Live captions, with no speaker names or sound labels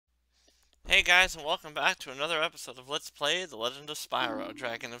Hey guys, and welcome back to another episode of Let's Play The Legend of Spyro,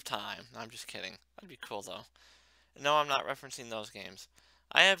 Dragon of Time. I'm just kidding. That'd be cool though. No, I'm not referencing those games.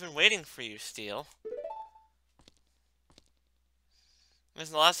 I have been waiting for you, Steel. In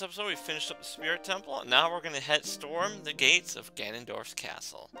the last episode, we finished up the Spirit Temple, and now we're gonna storm the gates of Ganondorf's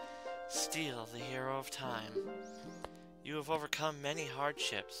castle. Steel, the hero of time. You have overcome many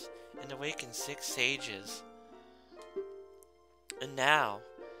hardships and awakened 6 sages. And now,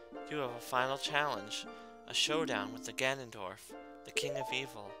 you have a final challenge, a showdown with the Ganondorf, the King of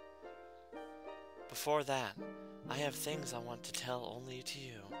Evil. Before that, I have things I want to tell only to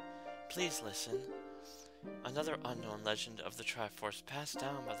you. Please listen. Another unknown legend of the Triforce passed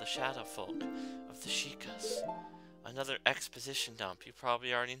down by the shadow folk of the Sheikahs. Another exposition dump you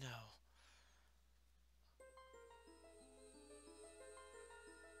probably already know.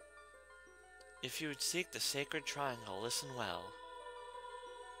 If you would seek the sacred triangle, listen well.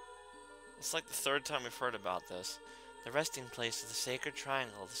 It's like the 3rd time we've heard about this. The resting place of the sacred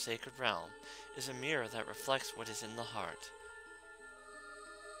triangle, the sacred realm, is a mirror that reflects what is in the heart.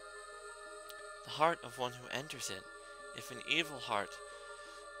 The heart of one who enters it. If an evil heart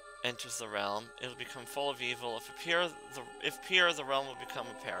enters the realm, it will become full of evil. If pure, the realm will become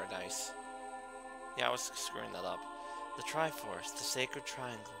a paradise. Yeah, I was screwing that up. The Triforce, the sacred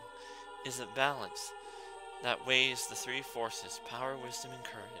triangle, is a balance that weighs the 3 forces: power, wisdom, and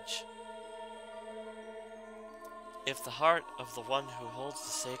courage. If the heart of the one who holds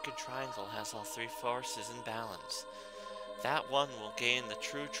the sacred triangle has all 3 forces in balance, that one will gain the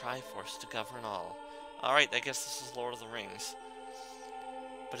true Triforce to govern all. Alright, I guess this is Lord of the Rings.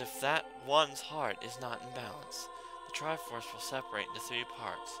 But if that one's heart is not in balance, the Triforce will separate into 3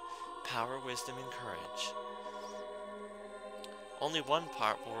 parts: power, wisdom, and courage. Only one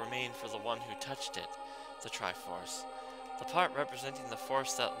part will remain for the one who touched it, the Triforce, the part representing the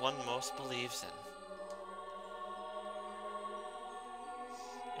force that one most believes in.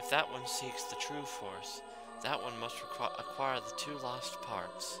 If that one seeks the true force, that one must acquire the 2 lost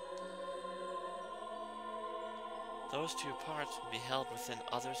parts. Those 2 parts will be held within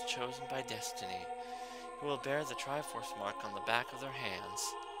others chosen by destiny, who will bear the Triforce mark on the back of their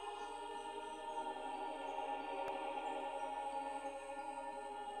hands.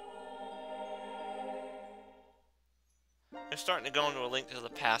 They're starting to go into a Link to the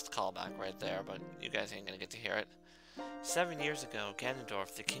Past callback right there, but you guys ain't gonna get to hear it. 7 years ago,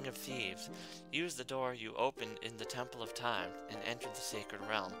 Ganondorf, the King of Thieves, used the door you opened in the Temple of Time and entered the Sacred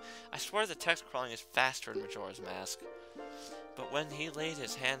Realm. I swear the text crawling is faster in Majora's Mask. But when he laid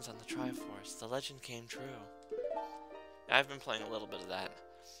his hands on the Triforce, the legend came true. I've been playing a little bit of that.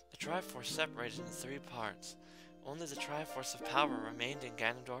 The Triforce separated into 3 parts. Only the Triforce of Power remained in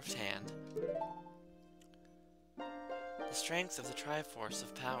Ganondorf's hand. The strength of the Triforce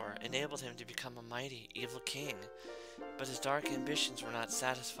of Power enabled him to become a mighty, evil king, but his dark ambitions were not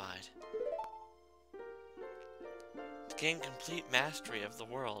satisfied. To gain complete mastery of the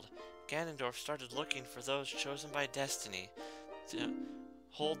world, Ganondorf started looking for those chosen by destiny to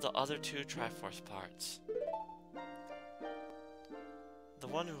hold the other 2 Triforce parts. The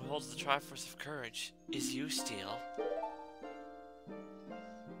one who holds the Triforce of Courage is you, Steel.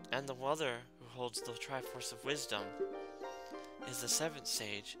 And the other who holds the Triforce of Wisdom is the 7th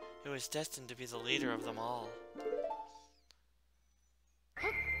sage, who is destined to be the leader of them all.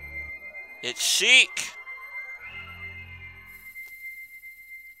 It's Sheik!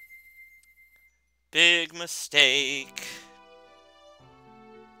 Big mistake.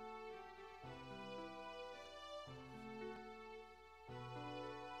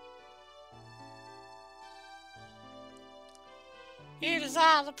 It is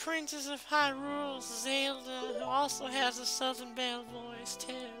I, the Princess of Hyrule, Zelda, who also has a Southern Belle voice,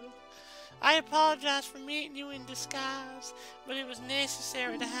 too. I apologize for meeting you in disguise, but it was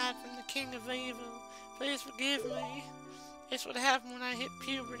necessary to hide from the King of Evil. Please forgive me. It's what happened when I hit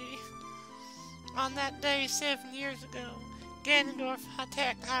puberty. On that day 7 years ago, Ganondorf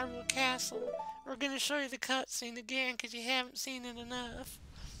attacked Hyrule Castle. We're gonna show you the cutscene again because you haven't seen it enough.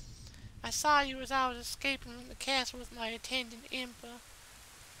 I saw you as I was escaping from the castle with my attendant Impa.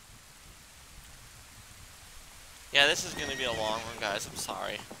 Yeah, this is gonna be a long one, guys. I'm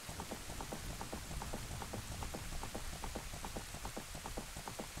sorry.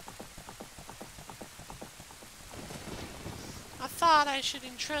 I thought I should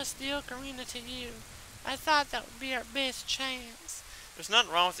entrust the Ocarina to you. I thought that would be our best chance. There's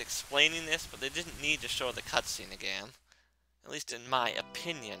nothing wrong with explaining this, but they didn't need to show the cutscene again. At least in my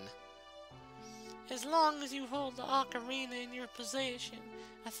opinion. As long as you hold the Ocarina in your possession,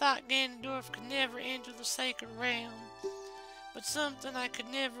 I thought Ganondorf could never enter the Sacred Realm. But something I could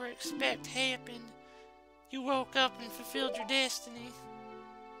never expect happened. You woke up and fulfilled your destiny.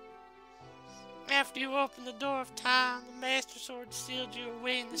 After you opened the door of time, the Master Sword sealed you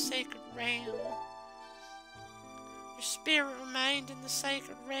away in the sacred realm. Your spirit remained in the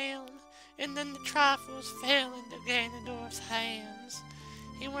sacred realm, and then the Triforce fell into Ganondorf's hands.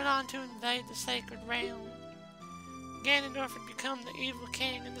 He went on to invade the sacred realm. Ganondorf had become the evil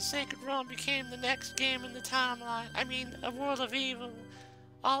king, and the sacred realm became the next game in the timeline. I mean, a world of evil.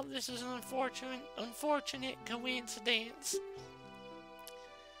 All this is an unfortunate coincidence.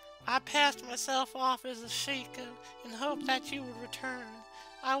 I passed myself off as a Sheikah in hope that you would return.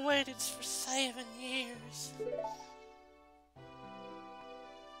 I waited for 7 years.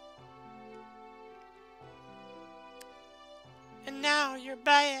 And now you're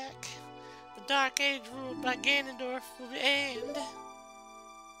back. The Dark Age ruled by Ganondorf will end.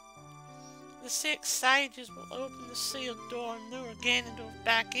 The 6 sages will open the sealed door and lure Ganondorf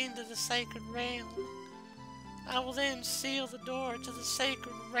back into the sacred realm. I will then seal the door to the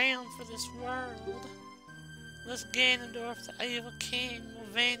sacred realm for this world. Thus Ganondorf, the evil king, will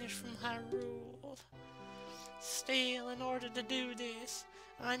vanish from Hyrule. Still, in order to do this,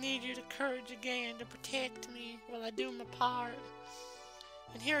 I need you to courage again to protect me while I do my part.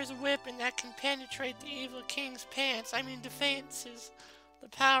 And here is a weapon that can penetrate the evil king's defenses. The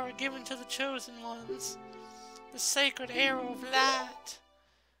power given to the chosen ones. The sacred arrow of light.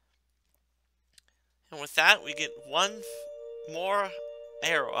 And with that, we get one more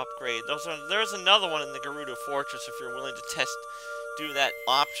arrow upgrade. There's another one in the Gerudo Fortress if you're willing to do that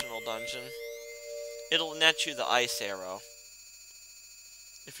optional dungeon. It'll net you the ice arrow,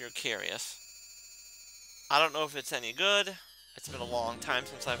 if you're curious. I don't know if it's any good. It's been a long time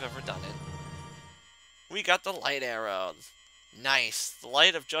since I've ever done it. We got the light arrow. Nice. The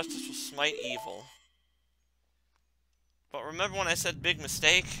light of justice will smite evil. But remember when I said big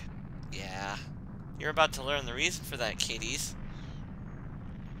mistake? Yeah. You're about to learn the reason for that, kiddies.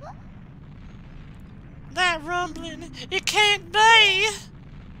 That rumbling, it can't be!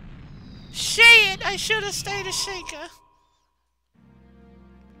 Shit, I should have stayed a Sheikah.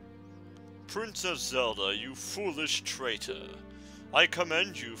 Princess Zelda, you foolish traitor. I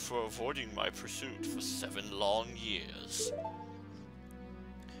commend you for avoiding my pursuit for 7 long years.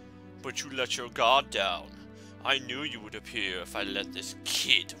 But you let your guard down. I knew you would appear if I let this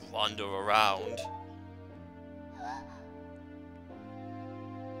kid wander around.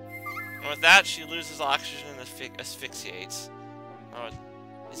 And with that, she loses oxygen and asphyxiates. Oh,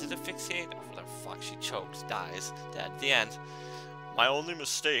 is it asphyxiate? Oh, the fuck, she chokes, dies, dead. The end. My only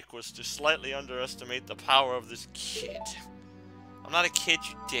mistake was to slightly underestimate the power of this kid. I'm not a kid,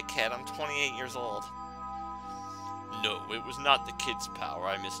 you dickhead. I'm 28 years old. No, it was not the kid's power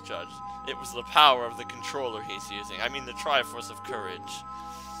I misjudged. It was the power of the controller he's using. I mean the Triforce of Courage.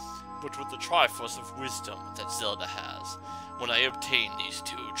 But with the Triforce of Wisdom that Zelda has, when I obtain these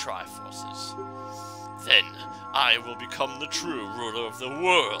 2 Triforces, then I will become the true ruler of the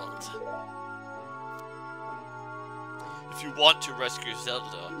world. If you want to rescue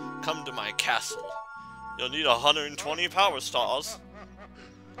Zelda, come to my castle. You'll need 120 power stars.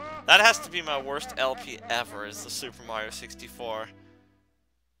 That has to be my worst LP ever, is the Super Mario 64.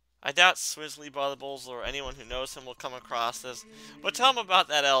 I doubt Swizzly Bubbles or anyone who knows him will come across this. But tell them about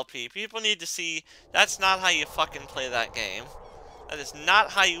that LP. People need to see that's not how you fucking play that game. That is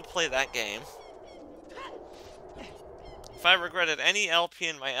not how you play that game. If I regretted any LP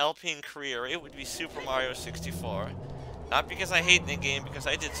in my LPing career, it would be Super Mario 64. Not because I hate the game, because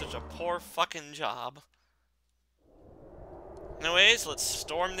I did such a poor fucking job. Anyways, let's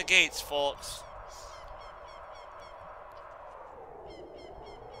storm the gates, folks.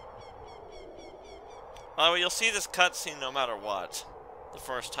 Well, you'll see this cutscene no matter what, the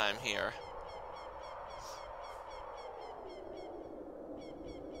first time here.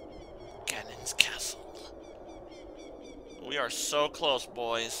 Ganon's castle. We are so close,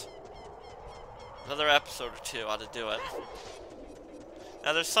 boys. Another episode or 2 ought to do it.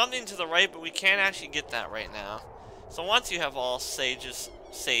 Now, there's something to the right, but we can't actually get that right now. So once you have all sages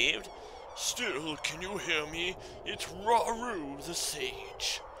saved... Still, can you hear me? It's Rauru the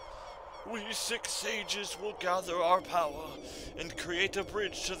Sage. We 6 sages will gather our power and create a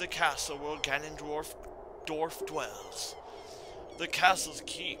bridge to the castle where Ganondorf dwells. The castle's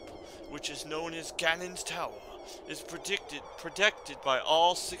keep, which is known as Ganon's Tower, is protected by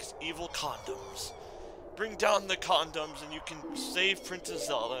all 6 evil condoms. Bring down the condoms and you can save Princess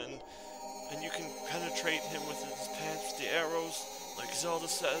Zelda, and you can penetrate him with his pants with the arrows, like Zelda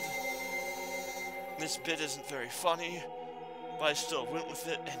said. This bit isn't very funny, but I still went with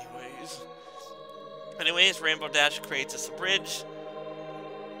it anyways. Anyways, Rainbow Dash creates us a bridge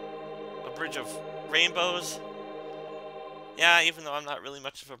of rainbows. Yeah, even though I'm not really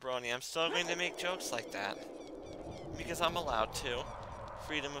much of a brony, I'm still going to make jokes like that. Because I'm allowed to.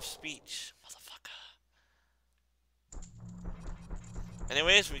 Freedom of speech, motherfucker.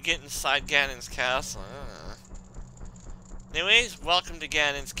 Anyways, we get inside Ganon's castle. Anyways, welcome to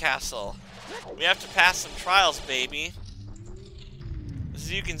Ganon's castle. We have to pass some trials, baby.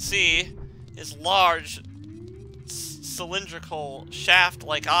 As you can see, his large, cylindrical,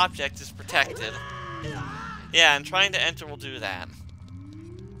 shaft-like object is protected. Yeah, and trying to enter will do that.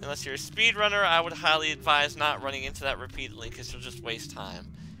 Unless you're a speedrunner, I would highly advise not running into that repeatedly, because you'll just waste time.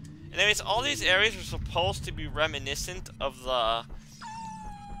 Anyways, all these areas are supposed to be reminiscent of the...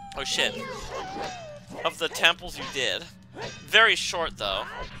 Oh shit. Of the temples you did. Very short, though.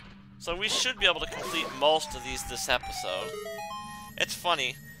 So we should be able to complete most of these this episode. It's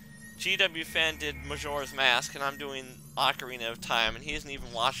funny. GW Fan did Majora's Mask, and I'm doing Ocarina of Time, and he isn't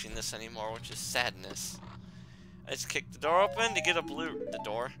even watching this anymore, which is sadness. I just kicked the door open to get a blue... The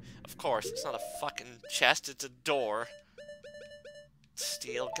door? Of course, it's not a fucking chest, it's a door.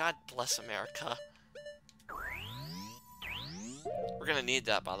 Steel. God bless America. We're gonna need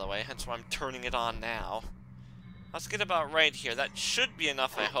that, by the way, hence why I'm turning it on now. Let's get about right here. That should be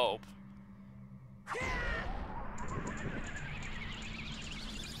enough, I hope.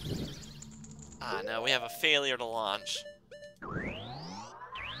 Ah, no, we have a failure to launch. I'm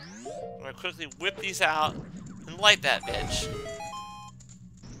gonna quickly whip these out and light that bitch.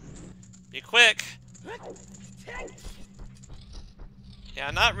 Be quick! Yeah,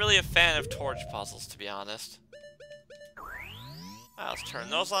 I'm not really a fan of torch puzzles, to be honest. Alright, let's turn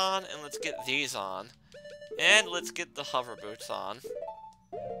those on, and let's get these on. And let's get the hover boots on.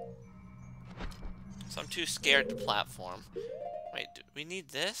 So I'm too scared to platform. Wait, do we need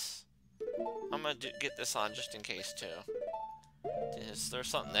this? I'm gonna get this on just in case, too. Is there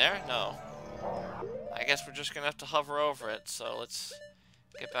something there? No. I guess we're just gonna have to hover over it, so let's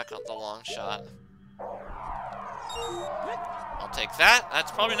get back on the long shot. I'll take that.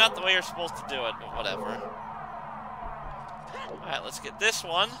 That's probably not the way you're supposed to do it, but whatever. Alright, let's get this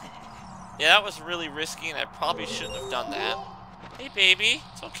one. Yeah, that was really risky, and I probably shouldn't have done that. Hey, baby.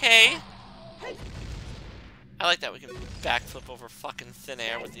 It's okay. I like that we can backflip over fucking thin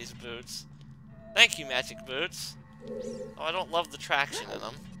air with these boots. Thank you, magic boots. Oh, I don't love the traction in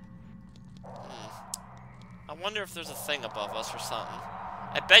them. I wonder if there's a thing above us or something.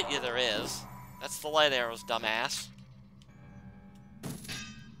 I bet you there is. That's the light arrows, dumbass.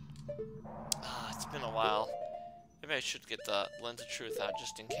 Ah, it's been a while. Maybe I should get the Lens of Truth out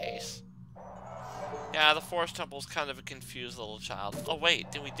just in case. Yeah, the Forest Temple's kind of a confused little child. Oh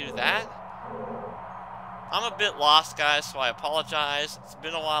wait, did we do that? I'm a bit lost, guys, so I apologize. It's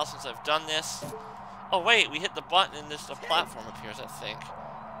been a while since I've done this. Oh wait, we hit the button and this platform appears, I think.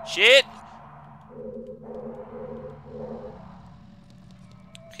 Shit!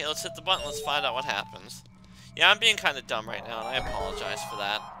 Okay, let's hit the button, let's find out what happens. Yeah, I'm being kind of dumb right now, and I apologize for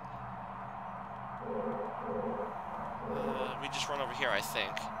that. We just run over here, I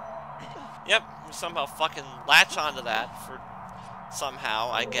think. Yep, we somehow fucking latch onto that for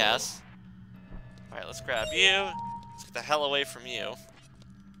somehow, I guess. Alright, let's grab you. Let's get the hell away from you.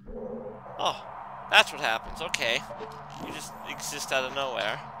 Oh, that's what happens. Okay. You just exist out of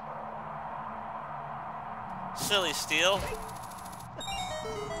nowhere. Silly Steel.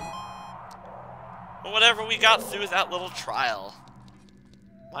 But whatever, we got through that little trial.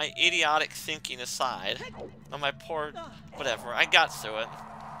 My idiotic thinking aside. Oh, my poor... Whatever, I got through it.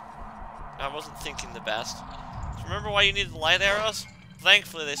 I wasn't thinking the best. So remember why you needed light arrows?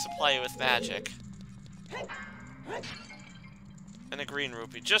 Thankfully, they supply you with magic. And a green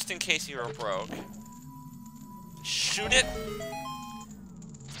rupee, just in case you were broke. Shoot it.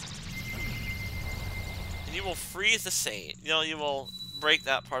 And you will freeze the sage. You know, you will break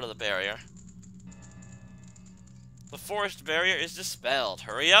that part of the barrier. The forest barrier is dispelled.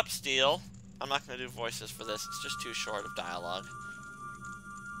 Hurry up, Steel. I'm not going to do voices for this. It's just too short of dialogue.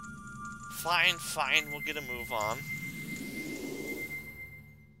 Fine, fine. We'll get a move on.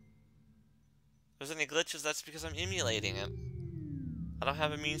 If there's any glitches, that's because I'm emulating it. I don't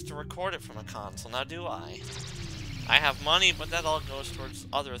have a means to record it from a console, now do I? I have money, but that all goes towards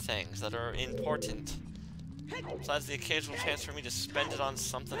other things that are important. Besides the occasional chance for me to spend it on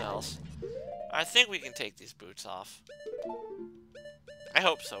something else. I think we can take these boots off. I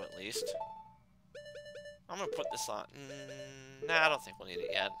hope so, at least. I'm gonna put this on. Nah, I don't think we'll need it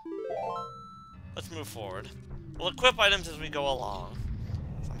yet. Let's move forward. We'll equip items as we go along.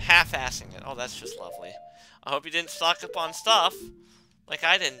 I'm half-assing it. Oh, that's just lovely. I hope you didn't stock up on stuff, like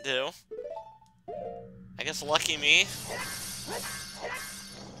I didn't do. I guess lucky me.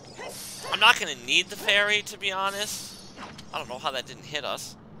 I'm not gonna need the fairy, to be honest. I don't know how that didn't hit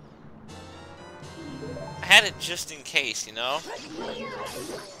us. I had it just in case, you know?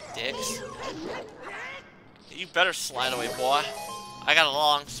 Dicks. You better slide away, boy. I got a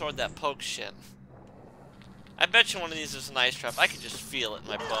long sword that pokes shit. I bet you one of these is an ice trap. I can just feel it in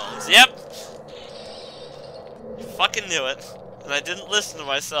my bones. Yep! You fucking knew it. And I didn't listen to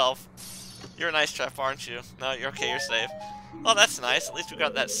myself. You're an ice trap, aren't you? No, you're okay, you're safe. Well, that's nice. At least we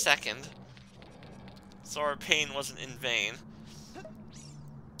got that second. So our pain wasn't in vain.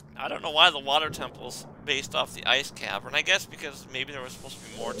 I don't know why the water temple's based off the ice cavern. I guess because maybe there was supposed to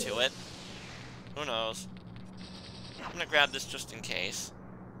be more to it. Who knows? I'm gonna grab this just in case.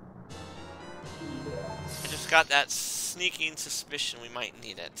 I just got that sneaking suspicion we might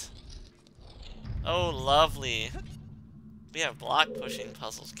need it. Oh, lovely. We have block pushing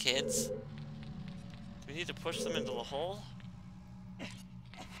puzzles, kids. Do we need to push them into the hole?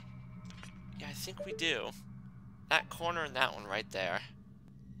 Yeah, I think we do. That corner and that one right there.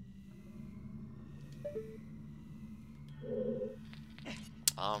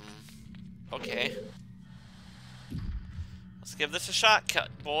 Okay. Let's give this a shot,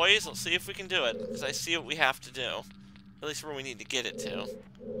 boys. Let's see if we can do it. Because I see what we have to do. At least where we need to get it to.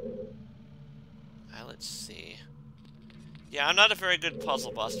 Let's see. Yeah, I'm not a very good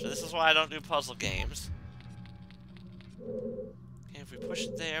puzzle buster. This is why I don't do puzzle games. Okay, if we push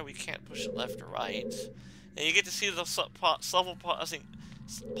it there, we can't push it left or right. And you get to see the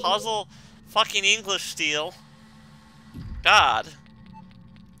puzzle fucking English steel. God.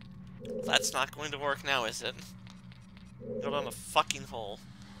 That's not going to work now, is it? Go down the fucking hole.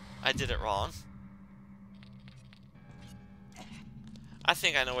 I did it wrong. I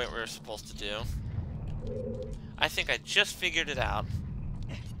think I know what we're supposed to do. I think I just figured it out.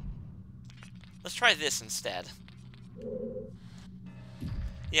 Let's try this instead.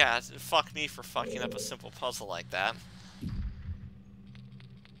 Yeah, fuck me for fucking up a simple puzzle like that.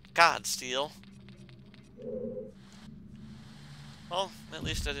 God, Steel. Well, at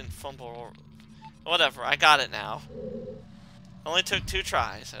least I didn't fumble or... Whatever, I got it now. Only took 2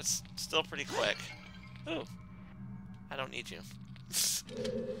 tries. That's still pretty quick. Ooh. I don't need you.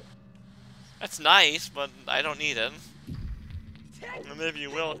 That's nice, but I don't need it. Or maybe you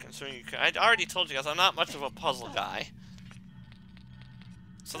will, considering you can. I already told you guys, I'm not much of a puzzle guy.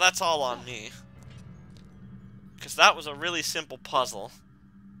 So that's all on me. Because that was a really simple puzzle.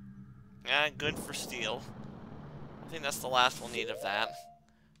 Yeah, good for Steel. I think that's the last we'll need of that.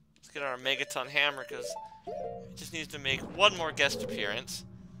 Let's get our Megaton Hammer, because it just needs to make one more guest appearance.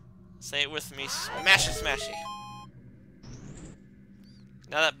 Say it with me, smashy smashy.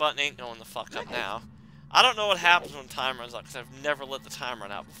 Now that button ain't going the fuck up now. I don't know what happens when time runs out, because I've never let the time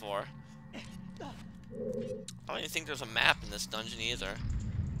run out before. I don't even think there's a map in this dungeon either.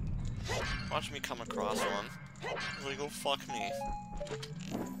 Watch me come across one. Really go fuck me.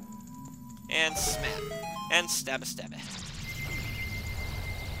 And smack. And stabba stabba.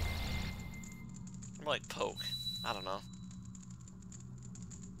 Or like poke. I don't know.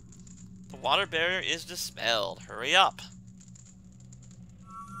 The water barrier is dispelled. Hurry up.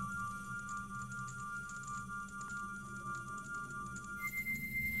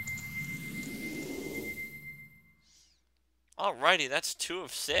 Alrighty, that's 2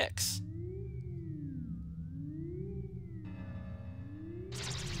 of 6.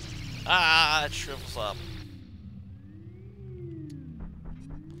 Ah, it shrivels up.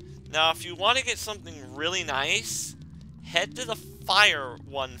 Now, if you want to get something really nice, head to the fire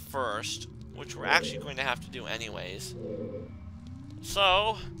one first, which we're actually going to have to do anyways.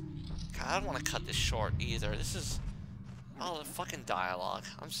 So, God, I don't want to cut this short either. This is... Oh, the fucking dialogue.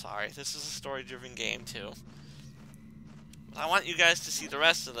 I'm sorry. This is a story-driven game, too. I want you guys to see the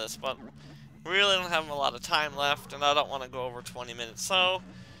rest of this, but we really don't have a lot of time left, and I don't want to go over 20 minutes. So,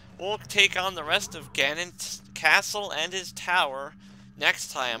 we'll take on the rest of Ganon's castle and his tower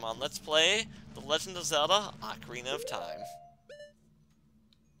next time on Let's Play The Legend of Zelda: Ocarina of Time.